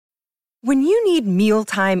When you need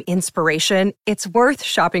mealtime inspiration, it's worth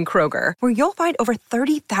shopping Kroger, where you'll find over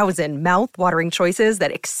 30,000 mouth-watering choices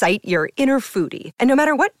that excite your inner foodie. And no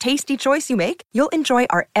matter what tasty choice you make, you'll enjoy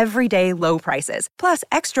our everyday low prices, plus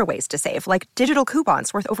extra ways to save, like digital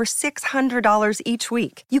coupons worth over $600 each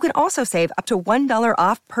week. You can also save up to $1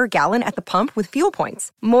 off per gallon at the pump with fuel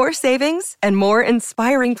points. More savings and more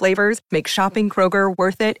inspiring flavors make shopping Kroger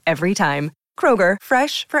worth it every time. Kroger,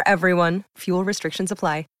 fresh for everyone. Fuel restrictions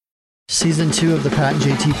apply. Season 2 of the Pat and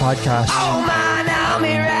JT podcast. Oh man, I'm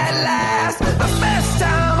here at last. The best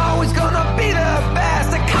time, always gonna be the best.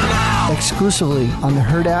 Come on! Exclusively on the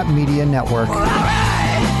Herd App Media Network. All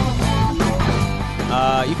right.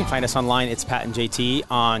 You can find us online. It's Pat and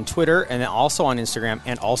JT on Twitter, and then also on Instagram,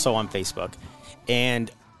 and also on Facebook.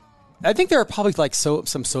 And I think there are probably like some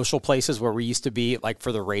social places where we used to be, like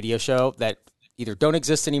for the radio show, that either don't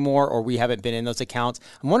exist anymore or we haven't been in those accounts.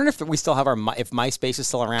 I'm wondering if we still have if MySpace is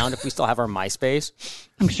still around, if we still have our MySpace.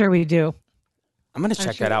 I'm sure we do. I'm going to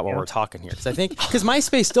check that out while we're talking here. Because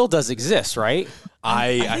MySpace still does exist, right?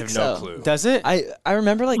 I have no clue. Does it? I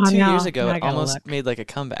remember like 2 years ago, I it gotta almost look. made like a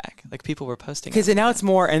comeback. Like people were posting. Because now it's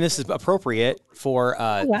more, and this is appropriate for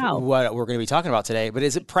what we're going to be talking about today, but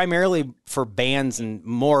is it primarily for bands and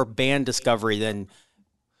more band discovery than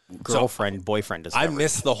girlfriend, boyfriend discovery? I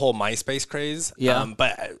missed the whole MySpace craze. Yeah.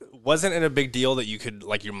 But wasn't it a big deal that you could,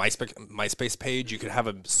 like your MySpace page, you could have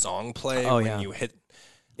a song play when you hit...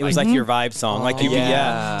 It was like your vibe song, like you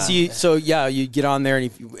get on there, and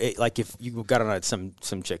if you got on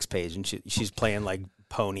some chick's page and she's playing like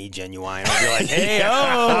Pony Genuine, I'll be like, hey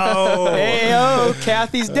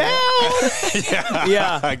Kathy's down.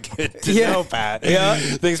 yeah, good to know, Pat. Yeah,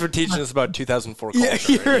 thanks for teaching us about 2004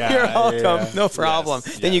 culture. You're welcome. No problem.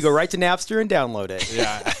 Then you go right to Napster and download it.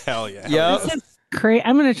 Yeah, hell yeah. Yep.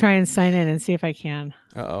 I'm going to try and sign in and see if I can.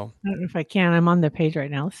 Uh-oh. I don't know if I can. I'm on the page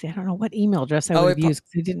right now. Let's see. I don't know what email address I would have used.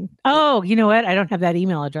 I didn't. Oh, you know what? I don't have that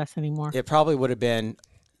email address anymore. It probably would have been.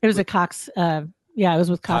 It was a Cox. It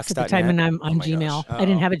was with Cox at the time, and I'm on Gmail. I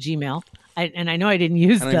didn't have a Gmail. I know I didn't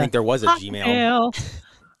use. I don't even think there was a Gmail.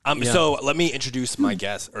 So let me introduce my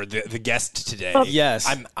guest, or the guest today.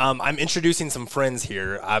 Yes. I'm introducing some friends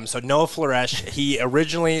here. So Noah Floresh, he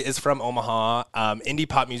originally is from Omaha, indie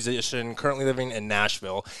pop musician, currently living in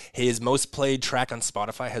Nashville. His most played track on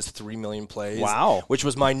Spotify has 3 million plays. Wow. Which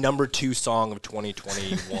was my number 2 song of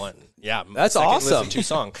 2021. Yeah. That's awesome. 2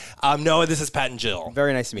 song. Noah, this is Pat and Jill.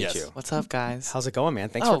 Very nice to meet you. What's up, guys? How's it going, man?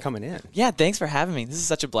 Thanks for coming in. Yeah, thanks for having me. This is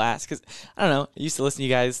such a blast because I don't know. I used to listen to you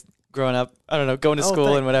guys growing up. I don't know, going to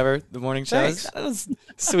school and whatever, the morning shows. That was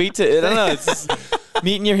sweet to. I don't know. It's just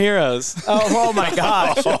meeting your heroes. Oh my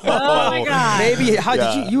gosh. Oh my god. Maybe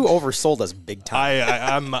did you oversold us big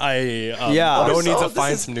time? No need to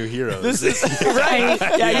find some new heroes. Right.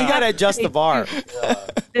 Yeah, you got to adjust the bar.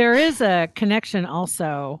 There is a connection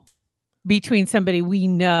also between somebody we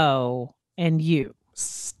know and you.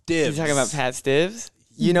 Stibbs. You're talking about Pat Stibbs?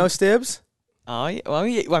 You know Stibbs? Oh, yeah.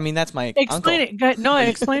 Well, I mean, that's my uncle.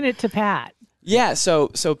 Explain it to Pat. Yeah, so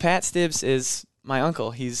Pat Stibbs is my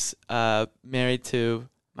uncle. He's married to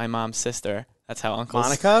my mom's sister. That's how uncles...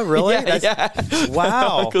 Monica? Really? Yeah.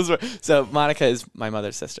 Wow. So Monica is my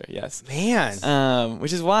mother's sister, yes. Man.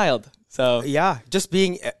 Which is wild. So yeah, just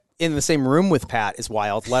being in the same room with Pat is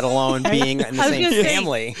wild, let alone being in the same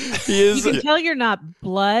family. You can tell you're not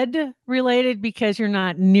blood related because you're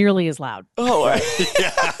not nearly as loud. Oh,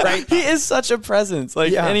 right. He is such a presence.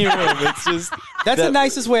 Like any room, it's just... That's the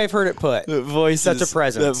nicest way I've heard it put. The voice such a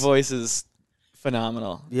presence. That voice is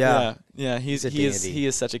phenomenal. Yeah. He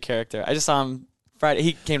is such a character. I just saw him Friday.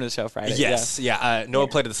 He came to the show Friday. Yes, Noah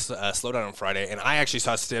played at the Slowdown on Friday, and I actually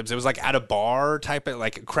saw Stibbs. It was like at a bar type of,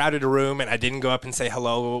 like, crowded a room, and I didn't go up and say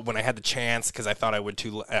hello when I had the chance because I thought I would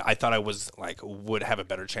would have a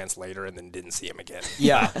better chance later, and then didn't see him again.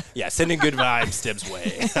 Yeah, sending good vibes Stibbs'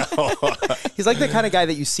 way. He's like the kind of guy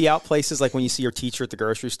that you see out places, like when you see your teacher at the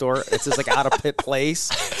grocery store. It's just like out of place.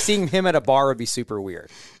 Seeing him at a bar would be super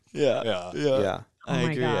weird. Yeah. I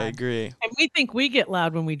agree. And we think we get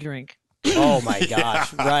loud when we drink. Oh my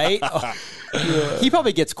gosh! Right? He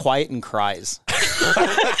probably gets quiet and cries.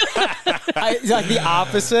 Like the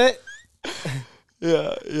opposite.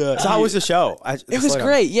 Yeah. So how was the show? It was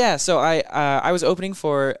great. Yeah. So I was opening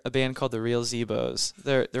for a band called the Real Zebos.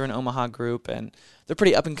 They're an Omaha group, and they're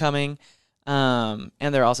pretty up and coming. And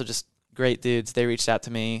they're also just great dudes. They reached out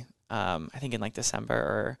to me, I think in like December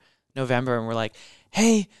or November, and were like,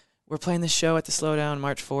 "Hey, we're playing this show at the Slowdown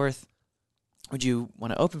March 4th. Would you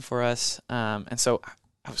want to open for us?" And so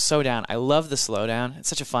I was so down. I love the Slowdown. It's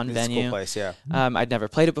such a fun venue. It's a cool place, yeah. I'd never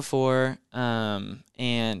played it before, and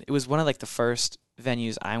it was one of like the first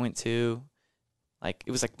venues I went to Like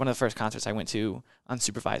it was like one of the first concerts I went to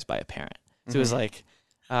unsupervised by a parent. So it was like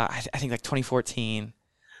I think like 2014,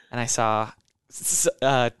 and I saw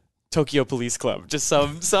Tokyo Police Club, just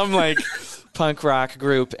some like punk rock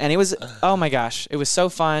group, and it was, oh my gosh, it was so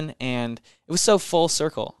fun, and it was so full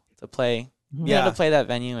circle to play. To play that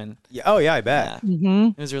venue, and I bet.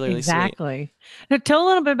 It was really Exactly. Now tell a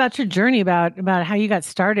little bit about your journey, about how you got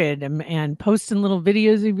started, and posting little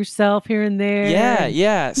videos of yourself here and there.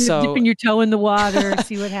 Yeah. So dipping your toe in the water,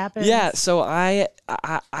 see what happens. Yeah. So I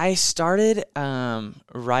started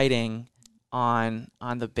writing on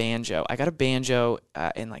the banjo. I got a banjo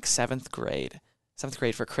in like seventh grade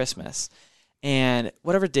for Christmas. And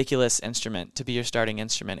what a ridiculous instrument to be your starting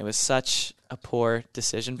instrument. It was such a poor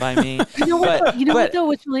decision by me. What though?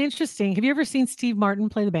 What's really interesting? Have you ever seen Steve Martin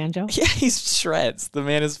play the banjo? Yeah, he's shreds. The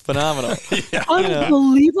man is phenomenal.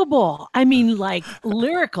 Unbelievable. I mean, like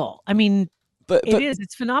lyrical. I mean, but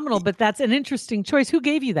it's phenomenal. But that's an interesting choice. Who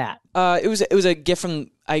gave you that? It was a gift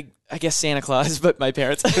from I guess Santa Claus, but my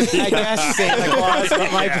parents. I guess Santa Claus,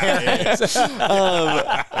 but my parents.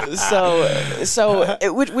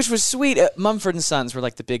 Which was sweet. Mumford & Sons were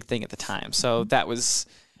like the big thing at the time. So that was,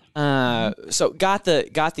 so got the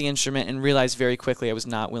instrument and realized very quickly I was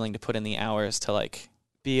not willing to put in the hours to like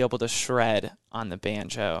be able to shred on the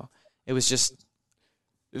banjo. It was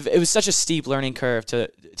such a steep learning curve to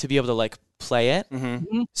be able to like play it.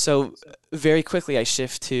 Mm-hmm. So very quickly I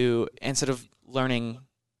shift to, instead of learning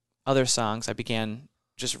other songs, I began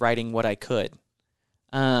just writing what I could.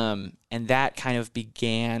 And that kind of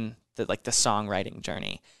began the songwriting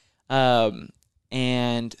journey.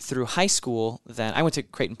 And through high school, then I went to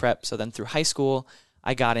Creighton Prep. So then through high school,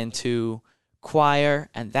 I got into choir,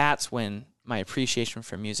 and that's when my appreciation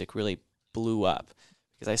for music really blew up,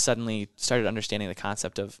 because I suddenly started understanding the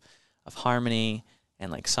concept of harmony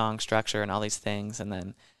and like song structure and all these things. And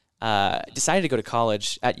then decided to go to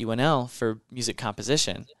college at UNL for music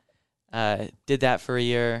composition. Did that for a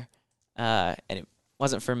year, and it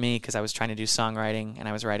wasn't for me because I was trying to do songwriting, and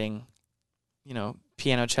I was writing,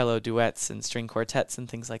 piano cello duets and string quartets and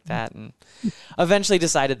things like that, and eventually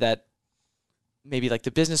decided that maybe like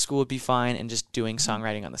the business school would be fine and just doing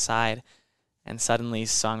songwriting on the side, and suddenly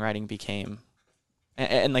songwriting became,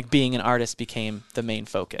 and like being an artist became the main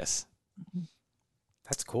focus.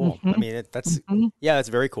 That's cool. I mean, that's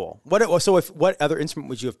very cool. What other instrument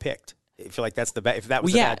would you have picked? I feel like that's if that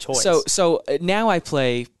was a bad choice. So now I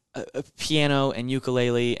play a piano and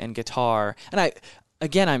ukulele and guitar, and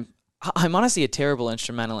I'm honestly a terrible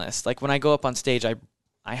instrumentalist. Like when I go up on stage,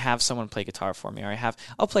 I have someone play guitar for me, or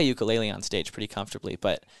I'll play ukulele on stage pretty comfortably,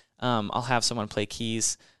 but I'll have someone play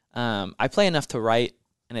keys. I play enough to write,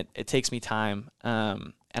 and it takes me time,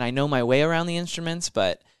 and I know my way around the instruments,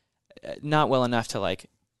 but not well enough to like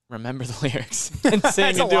remember the lyrics and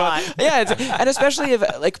sing and do it. Yeah, and especially if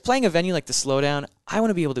like playing a venue like the Slowdown, I want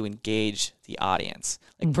to be able to engage the audience.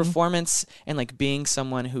 Like performance and like being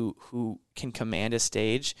someone who can command a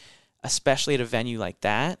stage, especially at a venue like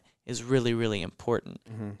that, is really, really important.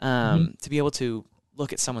 To be able to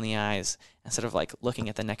look at someone in the eyes instead of like looking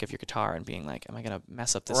at the neck of your guitar and being like, am I going to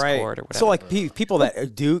mess up this chord or whatever. So like people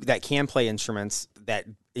that can play instruments that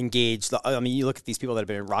engage. I mean, you look at these people that have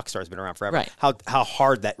been rock stars, been around forever. Right. How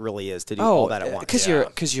hard that really is to do all that at once. Because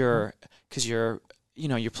you're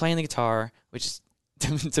you're playing the guitar, which is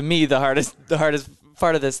to me the hardest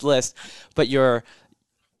part of this list. But you're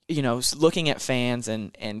looking at fans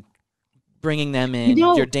and bringing them in.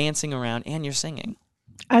 You're dancing around and you're singing.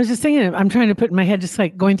 I was just thinking, I'm trying to put in my head, just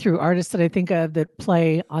like going through artists that I think of that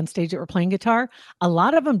play on stage that were playing guitar. A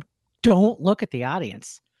lot of them don't look at the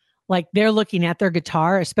audience. Like they're looking at their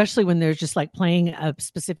guitar, especially when they're just like playing a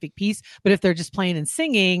specific piece. But if they're just playing and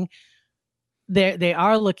singing, they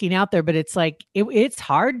are looking out there. But it's like, it's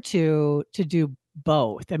hard to do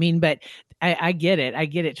both. I mean, but I get it. I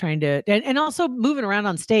get it trying to, and also moving around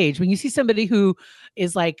on stage. When you see somebody who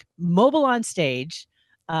is like mobile on stage,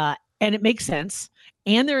 and it makes sense,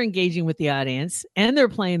 and they're engaging with the audience, and they're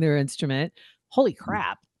playing their instrument, holy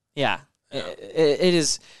crap. Yeah. It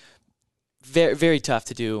is very, very tough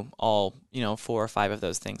to do all, 4 or 5 of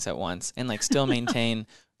those things at once and like still maintain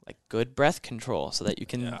like good breath control so that you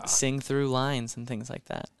can sing through lines and things like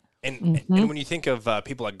that. And when you think of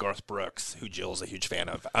people like Garth Brooks, who Jill's a huge fan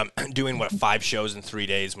of, doing 5 shows in 3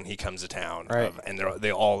 days when he comes to town, right? And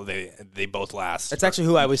they both last. That's actually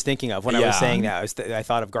who I was thinking of when I was saying that. I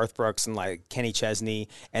thought of Garth Brooks and like Kenny Chesney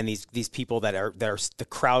and these people that are the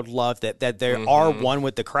crowd love, that they are one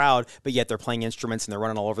with the crowd, but yet they're playing instruments and they're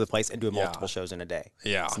running all over the place and doing multiple shows in a day.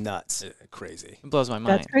 Yeah, it's nuts, crazy. It blows my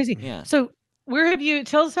mind. That's crazy. Yeah. So where have you?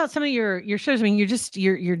 Tell us about some of your shows. I mean,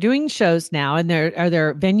 you're doing shows now, and are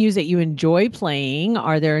there venues that you enjoy playing?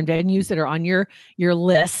 Are there venues that are on your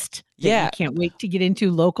list that Yeah. you can't wait to get into,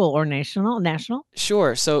 local or national?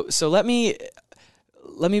 Sure. So let me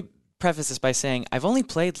preface this by saying I've only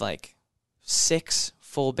played like 6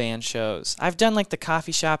 full band shows. I've done like the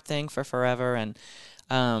coffee shop thing for forever, and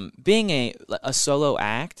being a solo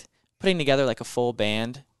act, putting together like a full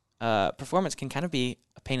band performance can kind of be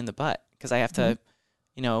a pain in the butt because I have to,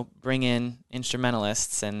 bring in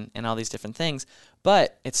instrumentalists and all these different things.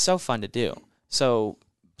 But it's so fun to do. So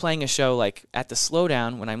playing a show like at the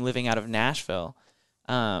Slowdown when I'm living out of Nashville,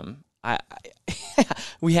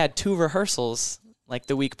 we had 2 rehearsals like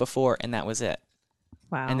the week before, and that was it.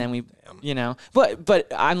 Wow. And then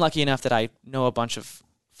but I'm lucky enough that I know a bunch of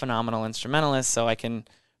phenomenal instrumentalists, so I can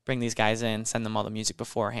bring these guys in, send them all the music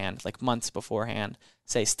beforehand, like months beforehand,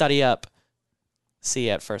 say, study up, see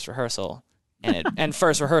you at first rehearsal. And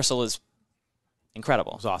first rehearsal is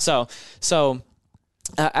incredible. It's awesome. So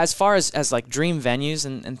as far as like dream venues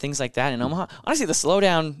and things like that in Omaha, honestly, the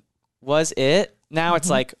Slowdown was it. Now it's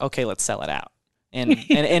like, okay, let's sell it out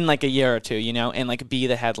in like a year or two, and like be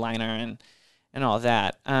the headliner and all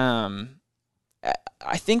that.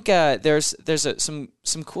 I think there's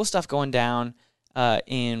some cool stuff going down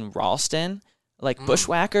in Ralston, like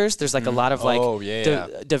Bushwhackers. There's like a lot of like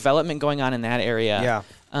development going on in that area. Yeah.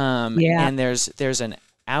 And there's an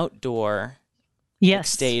outdoor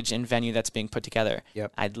stage and venue that's being put together.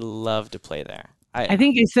 Yep. I'd love to play there. I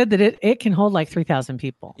think you said that it can hold like 3,000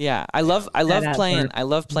 people. Yeah, I love playing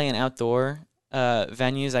outdoor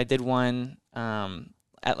venues. I did one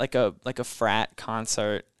at like a frat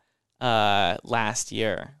concert last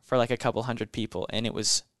year for like a couple hundred people, and it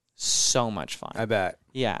was so much fun. I bet.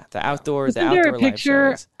 Yeah, the outdoor Isn't there a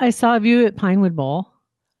picture I saw of you at Pinewood Bowl?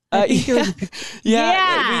 I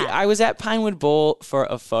was at Pinewood Bowl for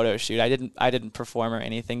a photo shoot. I didn't perform or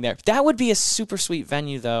anything there. That would be a super sweet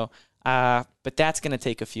venue though. But that's going to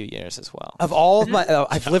take a few years as well. Of all of my,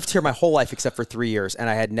 I've lived here my whole life except for 3 years, and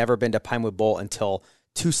I had never been to Pinewood Bowl until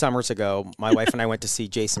 2 summers ago. My wife and I went to see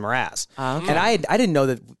Jason Mraz, and I didn't know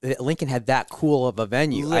that Lincoln had that cool of a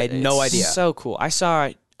venue. I had no idea. So cool. I saw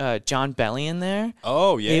John Bellion there.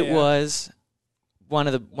 Oh yeah, it was one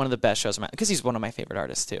of the best shows because he's one of my favorite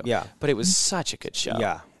artists too. Yeah, but it was such a good show.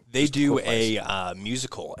 Yeah. They do a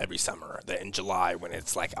musical every summer in July when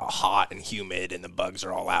it's like hot and humid and the bugs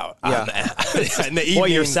are all out. Yeah. In the evening, boy,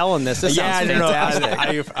 you're selling this. This sounds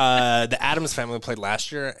fantastic. The Addams Family played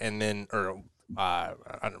last year, and then I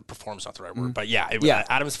don't know, perform's not the right word, but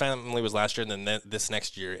Addams Family was last year, and then this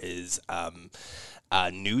next year is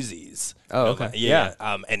Newsies. Oh, okay. Yeah.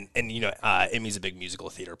 And Emmy's a big musical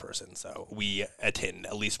theater person, so we attend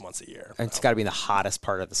at least once a year. And it's got to be in the hottest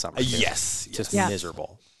part of the summer. Too. Yes. Just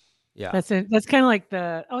miserable. Yeah. That's kind of like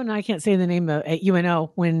I can't say the name of at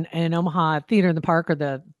UNO when in Omaha Theater in the Park or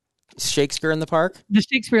the Shakespeare in the Park? The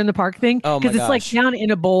Shakespeare in the Park thing. Oh my Because it's like gosh. down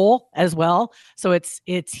in a bowl as well. So it's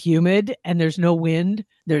humid and there's no wind,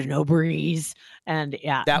 there's no breeze. And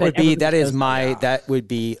that would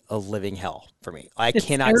be a living hell for me. I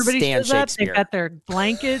cannot everybody stand shows up, Shakespeare. They've got their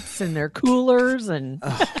blankets and their coolers and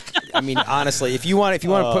I mean, honestly, if you want to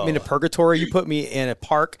put me into purgatory, you put me in a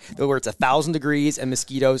park where it's 1,000 degrees and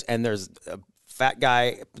mosquitoes, and there's a fat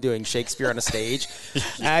guy doing Shakespeare on a stage.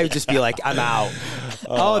 I would just be like, I'm out.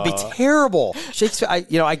 Oh, it'd be terrible. Shakespeare,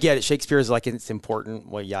 I get it. Shakespeare is like it's important,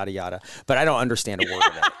 well, yada yada, but I don't understand a word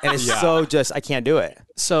of it, and it's so just I can't do it.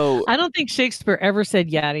 So I don't think Shakespeare ever said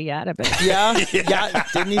yada yada, but yeah,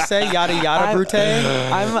 didn't he say yada yada brute?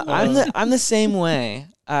 I'm the same way.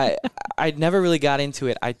 I never really got into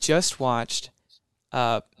it. I just watched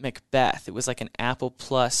Macbeth. It was like an Apple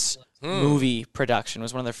Plus movie production. It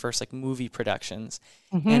was one of their first like movie productions,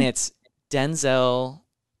 and it's Denzel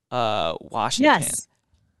Washington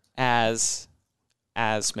as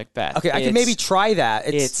Macbeth. Okay, I could maybe try that.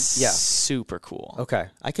 It's super cool. Okay,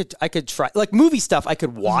 I could try like movie stuff. I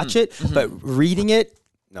could watch it, but reading it,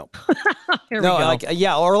 no. Here we go.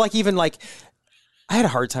 Or like even like. I had a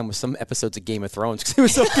hard time with some episodes of Game of Thrones because it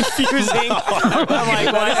was so confusing. I'm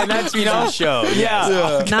like, what? And that's show.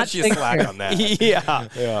 Yeah, not you slack on that. Yeah.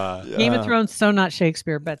 Game of Thrones, so not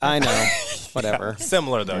Shakespeare, but I know. Whatever.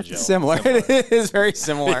 Similar though, Joe. Similar. It is very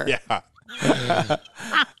similar. Yeah.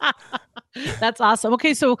 That's awesome.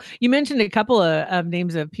 Okay, so you mentioned a couple of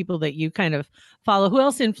names of people that you kind of follow. Who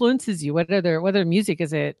else influences you? What other music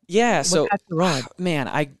is it? Yeah, so got you rolling? man,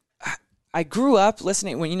 I grew up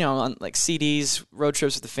listening when, on like CDs, road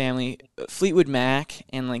trips with the family, Fleetwood Mac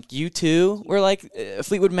and like U2 were like,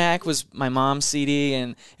 Fleetwood Mac was my mom's CD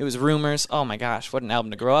and it was Rumors. Oh my gosh, what an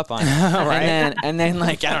album to grow up on. Right? And then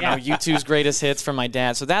like, I don't know, U2's greatest hits from my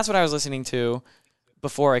dad. So that's what I was listening to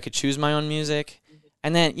before I could choose my own music.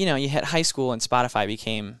 And then, you hit high school and Spotify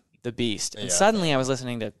became the beast. And suddenly I was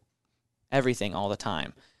listening to everything all the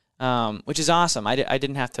time. Which is awesome. I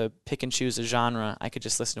didn't have to pick and choose a genre. I could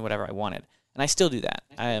just listen to whatever I wanted, and I still do that.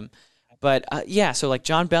 So like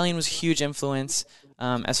John Bellion was a huge influence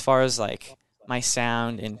as far as like my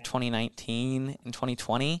sound in 2019 and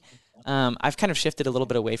 2020. I've kind of shifted a little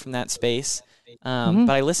bit away from that space,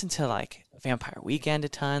 but I listen to like Vampire Weekend a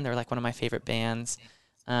ton. They're like one of my favorite bands.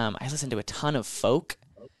 I listen to a ton of folk,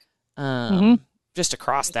 just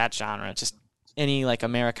across that genre, just any like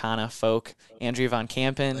Americana folk. Andrea Von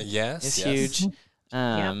Campen is huge.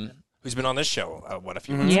 Who's been on this show a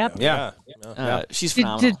few Mm-hmm. months ago. Yeah. She's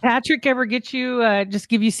phenomenal. Did Patrick ever get you just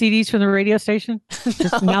give you CDs from the radio station?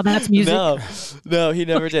 Now that's music. No, he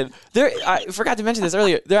never did. I forgot to mention this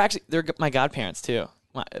earlier. They're my godparents too.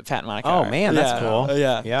 Pat and Monica. Oh man, that's cool.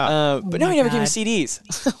 But no, he never gave me CDs.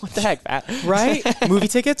 What the heck, Pat? Right? Movie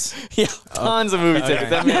tickets? Yeah, tons of movie tickets.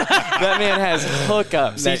 That man has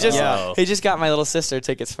hookups. He just got my little sister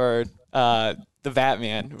tickets for the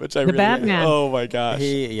Batman, which I Batman. Oh my gosh.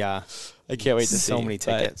 I can't wait to see. So many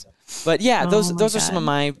tickets. But yeah, those are some of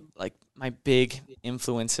my my big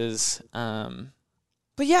influences.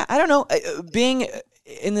 But yeah, I don't know. Being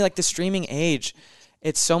in the streaming age,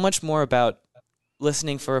 it's so much more about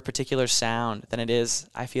listening for a particular sound than it is,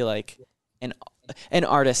 I feel like, an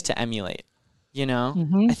artist to emulate.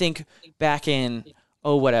 I think back in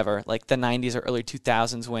like the 90s or early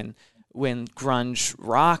 2000s when grunge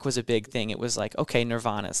rock was a big thing, it was like, okay,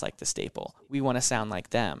 Nirvana's like the staple. We want to sound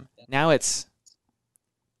like them. Now it's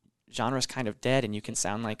genre's kind of dead and you can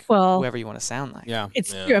sound like whoever you want to sound like. Yeah.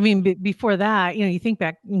 It's true. I mean, before that, you think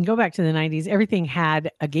back, you can go back to the 90s, everything had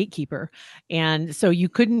a gatekeeper. And so you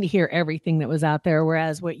couldn't hear everything that was out there.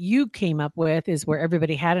 Whereas what you came up with is where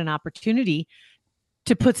everybody had an opportunity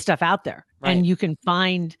to put stuff out there. Right. And you can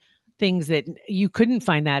find things that you couldn't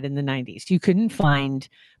find that in the 90s. You couldn't find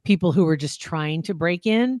people who were just trying to break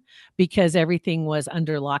in because everything was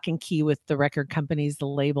under lock and key with the record companies, the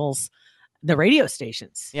labels, the radio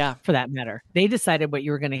stations, for that matter. They decided what you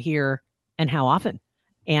were going to hear and how often.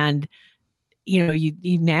 And, you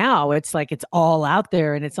now it's like it's all out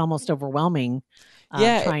there and it's almost overwhelming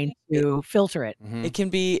trying to filter it. It can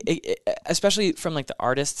be, especially from like the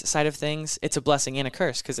artist side of things, it's a blessing and a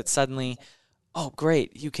curse because it's suddenly, oh,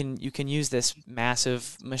 great, you can use this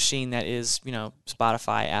massive machine that is,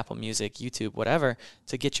 Spotify, Apple Music, YouTube, whatever,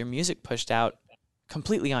 to get your music pushed out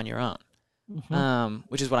completely on your own,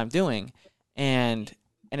 which is what I'm doing. And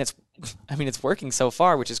it's working so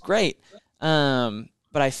far, which is great.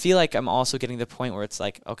 But I feel like I'm also getting to the point where it's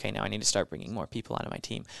like, okay, now I need to start bringing more people onto my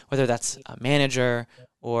team, whether that's a manager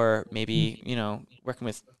or maybe, working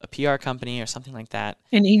with a PR company or something like that.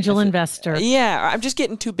 An angel investor. Yeah. I'm just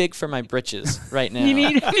getting too big for my britches right now. You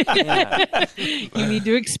need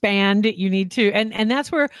to expand. You need to, and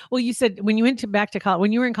that's where, you said when you went back to college,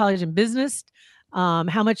 when you were in college in business, how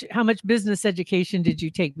much business education did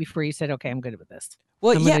you take before you said, okay, I'm good with this?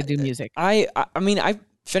 Well, I'm going to do music. I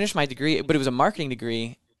finished my degree, but it was a marketing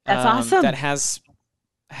degree. That's awesome. That has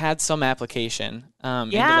had some application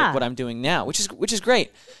into like what I'm doing now, which is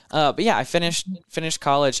great. But yeah, I finished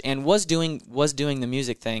college and was doing the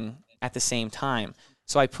music thing at the same time.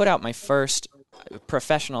 So I put out my first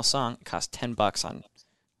professional song. It cost $10 on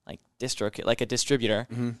DistroKid, like a distributor,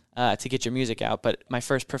 to get your music out. But my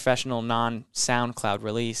first professional non-SoundCloud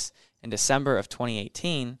release in December of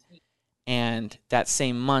 2018, and that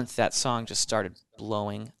same month, that song just started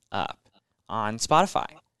blowing up on Spotify.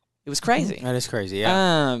 It was crazy. That is crazy,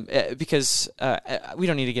 yeah. Because we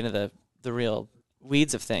don't need to get into the real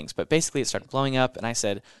weeds of things, but basically it started blowing up, and I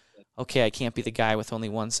said, okay, I can't be the guy with only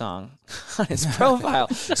one song on his profile.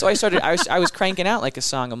 So I was cranking out like a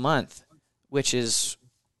song a month, which is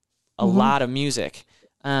a lot of music,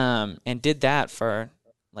 and did that for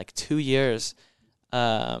like 2 years.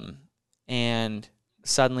 And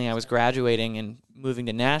suddenly I was graduating and moving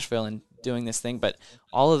to Nashville and doing this thing. But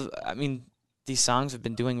these songs have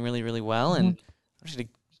been doing really, really well. And I'm just going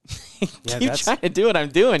to keep trying to do what I'm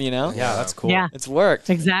doing, Yeah, that's cool. Yeah. It's worked.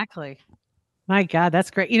 Exactly. My God, that's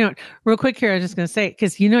great. Real quick here, I was just going to say,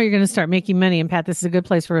 because you're going to start making money. And Pat, this is a good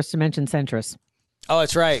place for us to mention Centris. Oh,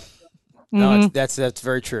 that's right. No, that's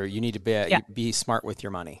very true. You need to be smart with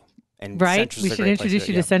your money. And right. Centris We should introduce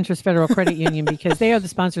you to Centris Federal Credit Union because they are the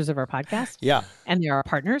sponsors of our podcast. Yeah. And they're our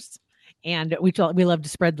partners. And we love to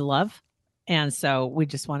spread the love. And so we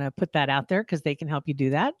just want to put that out there because they can help you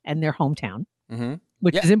do that, and their hometown, Mm-hmm.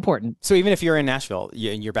 which Yeah. is important. So even if you're in Nashville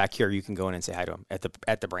and you're back here, you can go in and say hi to them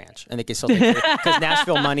at the branch, and they can still take because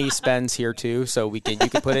Nashville money spends here too. So you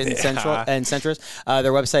can put it in Central and Centris.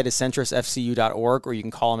 Their website is centrisfcu.org, or you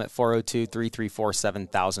can call them at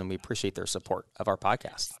 402-334-7000. We appreciate their support of our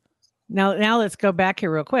podcast. Now let's go back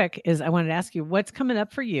here real quick. I wanted to ask you what's coming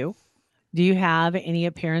up for you. Do you have any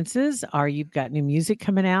appearances? Or you've got new music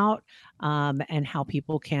coming out, and how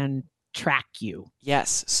people can track you?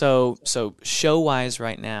 Yes. So show wise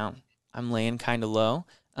right now, I'm laying kind of low.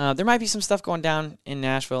 There might be some stuff going down in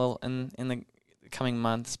Nashville in the coming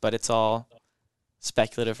months, but it's all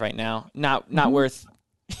speculative right now. Not worth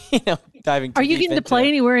diving too Are you deep getting to into. play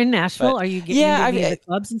anywhere in Nashville? But, Are you getting into any of the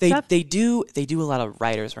clubs and stuff? They do a lot of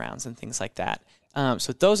writers rounds and things like that.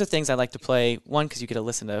 So those are things I like to play. One, because you get to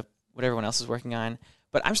listen to what everyone else is working on.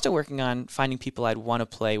 But I'm still working on finding people I'd want to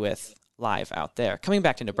play with live out there. Coming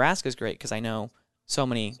back to Nebraska is great because I know so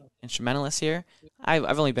many instrumentalists here.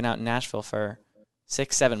 I've only been out in Nashville for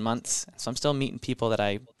 6-7 months, so I'm still meeting people that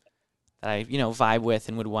I vibe with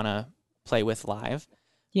and would want to play with live.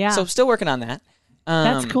 Yeah. So still working on that.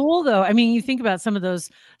 That's cool though. I mean, you think about some of the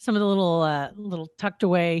little tucked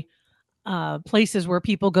away places where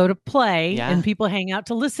people go to play and people hang out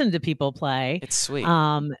to listen to people play. It's sweet.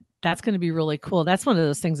 That's going to be really cool. That's one of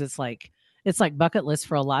those things it's like bucket list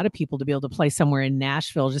for a lot of people to be able to play somewhere in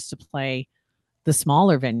Nashville just to play the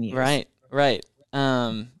smaller venues. Right.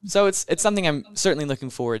 So it's something I'm certainly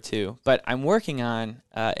looking forward to, but I'm working on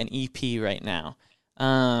an EP right now,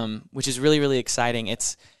 which is really, really exciting.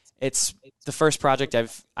 It's the first project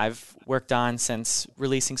I've worked on since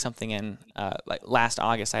releasing something in like last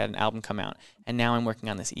August. I had an album come out, and now I'm working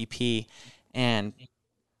on this EP. But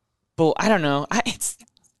I don't know. It's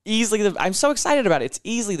easily I'm so excited about it. It's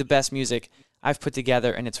easily the best music I've put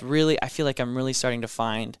together, and it's really I feel like I'm really starting to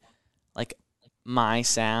find like my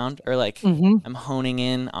sound, or like I'm honing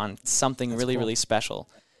in on something really special.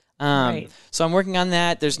 Right. So I'm working on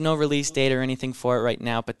that. There's no release date or anything for it right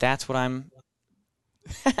now, but that's what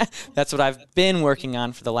I've been working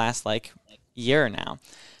on for the last like year now.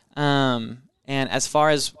 And as far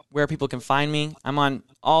as where people can find me, I'm on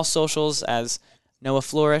all socials as Noah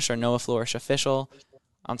Flourish or Noah Flourish Official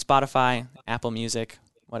on Spotify, Apple Music,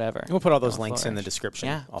 whatever. We'll put all those Noah links in the Flourish. description.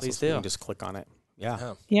 Yeah, also, please so you do. can just click on it.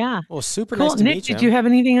 Yeah. Yeah. Well, super Cool. nice to Nick, meet you. did you have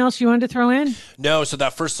anything else you wanted to throw in? No, so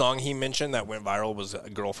that first song he mentioned that went viral was "A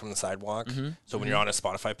Girl from the Sidewalk." So when you're on his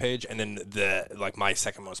Spotify page, and then my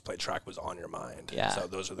second most played track was "On Your Mind." Yeah. So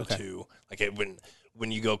those are the two. Like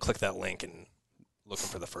when you go click that link and looking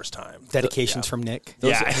for the first time. Dedications from Nick.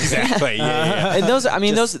 Yeah, exactly. Yeah. And those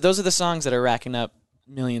are the songs that are racking up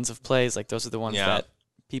millions of plays. Like those are the ones that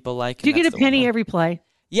people like. Do you get a penny every play?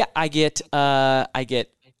 Yeah, I get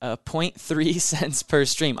 0.3 cents per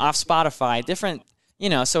stream off Spotify. Different,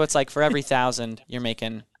 so it's like for every 1,000, you're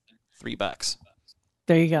making $3.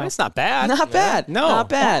 There you go. That's not bad. Not bad. No. Not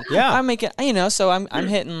bad. Yeah. I'm making, so I'm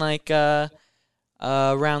hitting like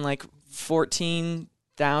around like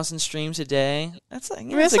 14,000 streams a day. That's like,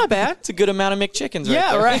 that's not bad. It's a good amount of McChickens.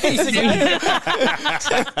 Yeah, right. right.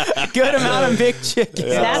 Good amount of McChickens.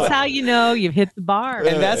 That's how you know you've hit the bar.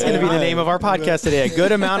 And that's going to be the name of our podcast today. A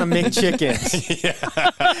good amount of McChickens.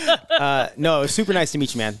 No, it was super nice to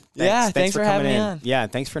meet you, man. Thanks for having coming me in. on. Yeah,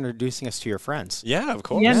 and thanks for introducing us to your friends. Yeah, of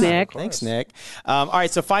course. Yeah, Nick. Thanks, Nick. All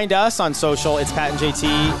right, so find us on social. It's Pat and JT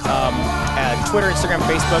at Twitter, Instagram,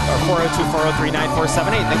 Facebook, or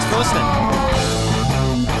 402-403-9478. Thanks for listening.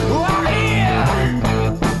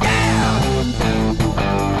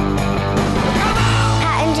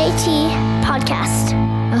 Pat and JT Podcast,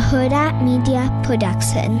 a Huda Media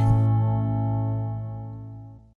Production.